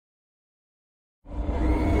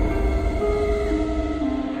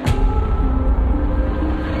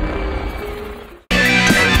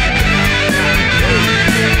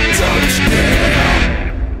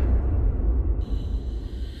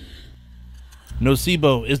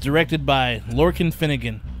Nocebo is directed by Lorcan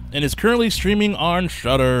Finnegan and is currently streaming on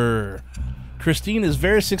Shudder. Christine is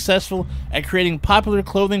very successful at creating popular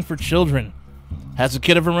clothing for children. Has a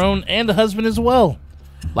kid of her own and a husband as well.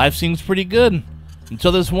 Life seems pretty good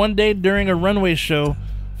until this one day during a runway show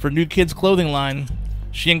for New Kids clothing line,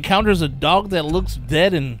 she encounters a dog that looks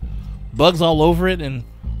dead and bugs all over it, and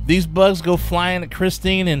these bugs go flying at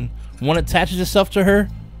Christine and one attaches itself to her.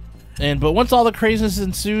 But once all the craziness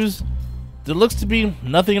ensues, there looks to be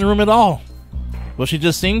nothing in the room at all. Was she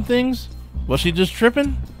just seeing things? Was she just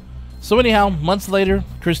tripping? So anyhow, months later,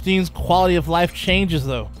 Christine's quality of life changes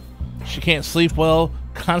though. She can't sleep well,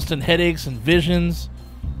 constant headaches and visions,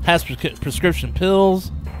 has prescription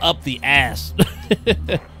pills, up the ass.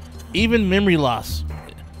 Even memory loss.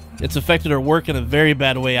 It's affected her work in a very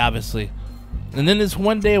bad way, obviously. And then this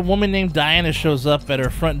one day, a woman named Diana shows up at her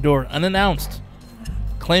front door unannounced,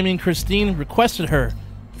 claiming Christine requested her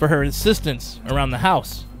for her assistance around the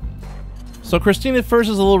house. So Christine at first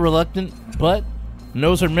is a little reluctant, but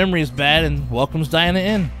knows her memory is bad and welcomes Diana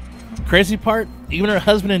in. Crazy part, even her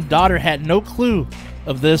husband and daughter had no clue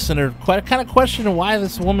of this and are kind of questioning why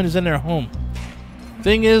this woman is in their home.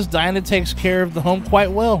 Thing is, Diana takes care of the home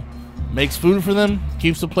quite well, makes food for them,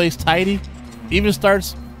 keeps the place tidy, even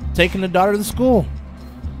starts taking the daughter to school.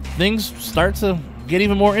 Things start to get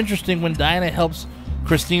even more interesting when Diana helps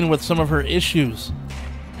Christine with some of her issues.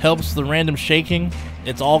 Helps the random shaking,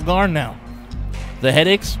 it's all gone now. The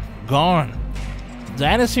headaches, gone.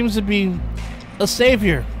 Diana seems to be a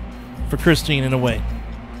savior for Christine in a way.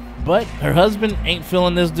 But her husband ain't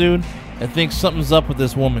feeling this dude and thinks something's up with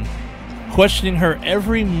this woman, questioning her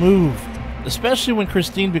every move, especially when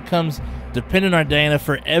Christine becomes dependent on Diana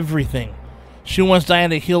for everything. She wants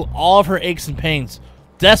Diana to heal all of her aches and pains,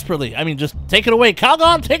 desperately. I mean, just take it away.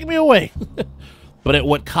 Calgon, take me away. But at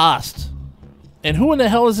what cost? And who in the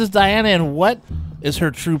hell is this Diana and what is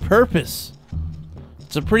her true purpose?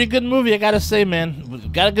 It's a pretty good movie, I gotta say, man.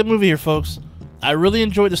 We've got a good movie here, folks. I really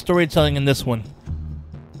enjoyed the storytelling in this one.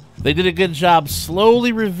 They did a good job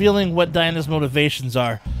slowly revealing what Diana's motivations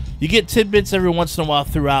are. You get tidbits every once in a while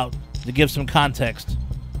throughout to give some context.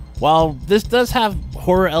 While this does have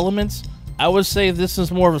horror elements, I would say this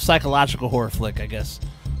is more of a psychological horror flick, I guess.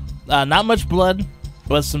 Not much blood,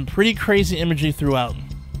 but some pretty crazy imagery throughout.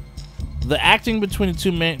 The acting between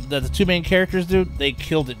the two main characters, dude, they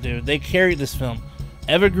killed it, dude. They carried this film.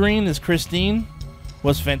 Eva Green as Christine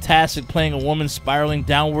was fantastic, playing a woman spiraling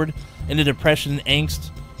downward into depression and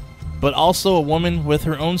angst, but also a woman with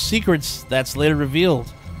her own secrets that's later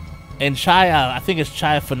revealed. And Chaya, I think it's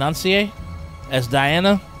Chaya Financier, as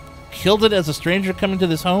Diana, killed it as a stranger coming to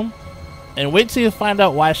this home. And wait till you find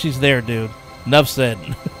out why she's there, dude. Enough said.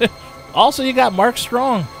 Also, you got Mark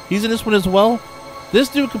Strong. He's in this one as well. This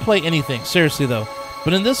dude could play anything, seriously though.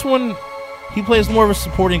 But in this one, he plays more of a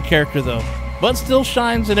supporting character though, but still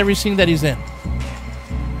shines in every scene that he's in.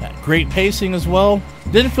 Great pacing as well.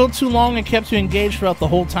 Didn't feel too long and kept you engaged throughout the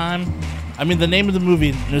whole time. I mean, the name of the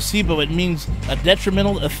movie, Nocebo, it means a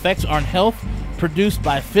detrimental effect on health produced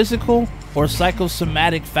by physical or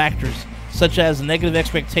psychosomatic factors, such as negative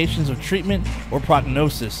expectations of treatment or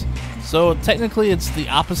prognosis. So technically it's the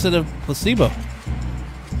opposite of placebo.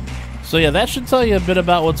 So yeah, that should tell you a bit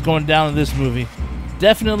about what's going down in this movie.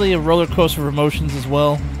 Definitely a roller coaster of emotions as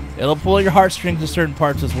well. It'll pull your heartstrings in certain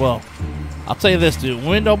parts as well. I'll tell you this, dude,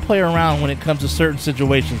 women don't play around when it comes to certain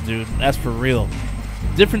situations, dude. That's for real.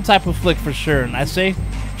 Different type of flick for sure, and I say,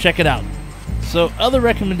 check it out. So, other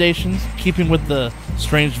recommendations, keeping with the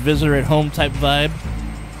strange visitor at home type vibe,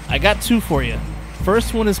 I got two for you.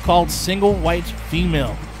 First one is called Single White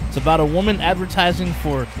Female. It's about a woman advertising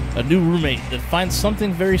for a new roommate that finds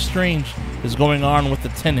something very strange is going on with the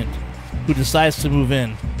tenant who decides to move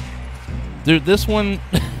in. Dude, this one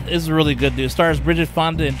is really good, dude. It stars Bridget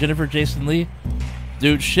Fonda and Jennifer Jason Leigh.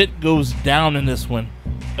 Dude, shit goes down in this one.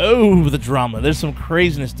 Oh, the drama. There's some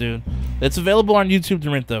craziness, dude. It's available on YouTube to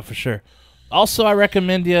rent, though, for sure. Also, I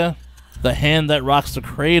recommend you The Hand That Rocks the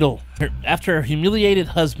Cradle. After her humiliated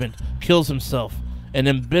husband kills himself, an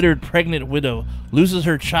embittered pregnant widow loses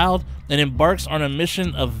her child and embarks on a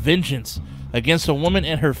mission of vengeance against a woman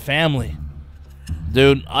and her family.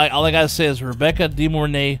 Dude, all I gotta say is Rebecca De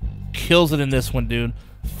Mornay kills it in this one, dude.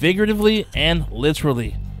 Figuratively and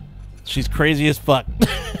literally. She's crazy as fuck.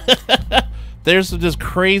 There's some just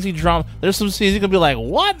crazy drama. There's some scenes you're gonna be like,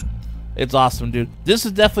 what? It's awesome, dude. This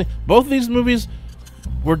is definitely, both of these movies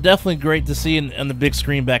were definitely great to see on the big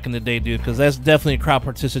screen back in the day, dude, because that's definitely crowd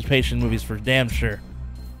participation movies for damn sure.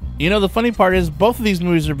 You know, the funny part is both of these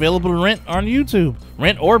movies are available to rent on YouTube.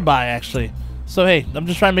 Rent or buy, actually. So, hey, I'm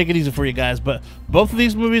just trying to make it easy for you guys, but both of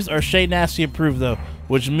these movies are Shade Nasty approved, though.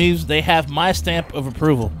 which means they have my stamp of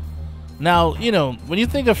approval. Now, you know, when you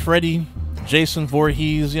think of Freddy, Jason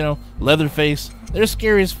Voorhees, you know, Leatherface, they're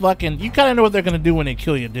scary as fucking. You kind of know what they're going to do when they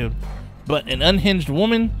kill you, dude. But an unhinged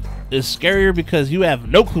woman is scarier because you have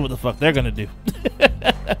no clue what the fuck they're going to do.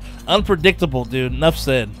 Unpredictable, dude. Enough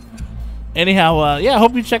said. Anyhow, yeah, I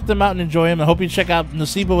hope you check them out and enjoy them. I hope you check out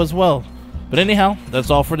Nocebo as well. But anyhow, that's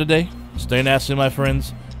all for today. Stay nasty, my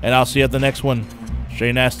friends, and I'll see you at the next one.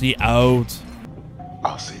 Stay nasty out.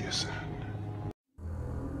 I'll see you soon.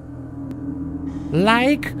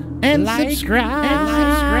 Like and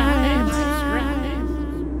subscribe.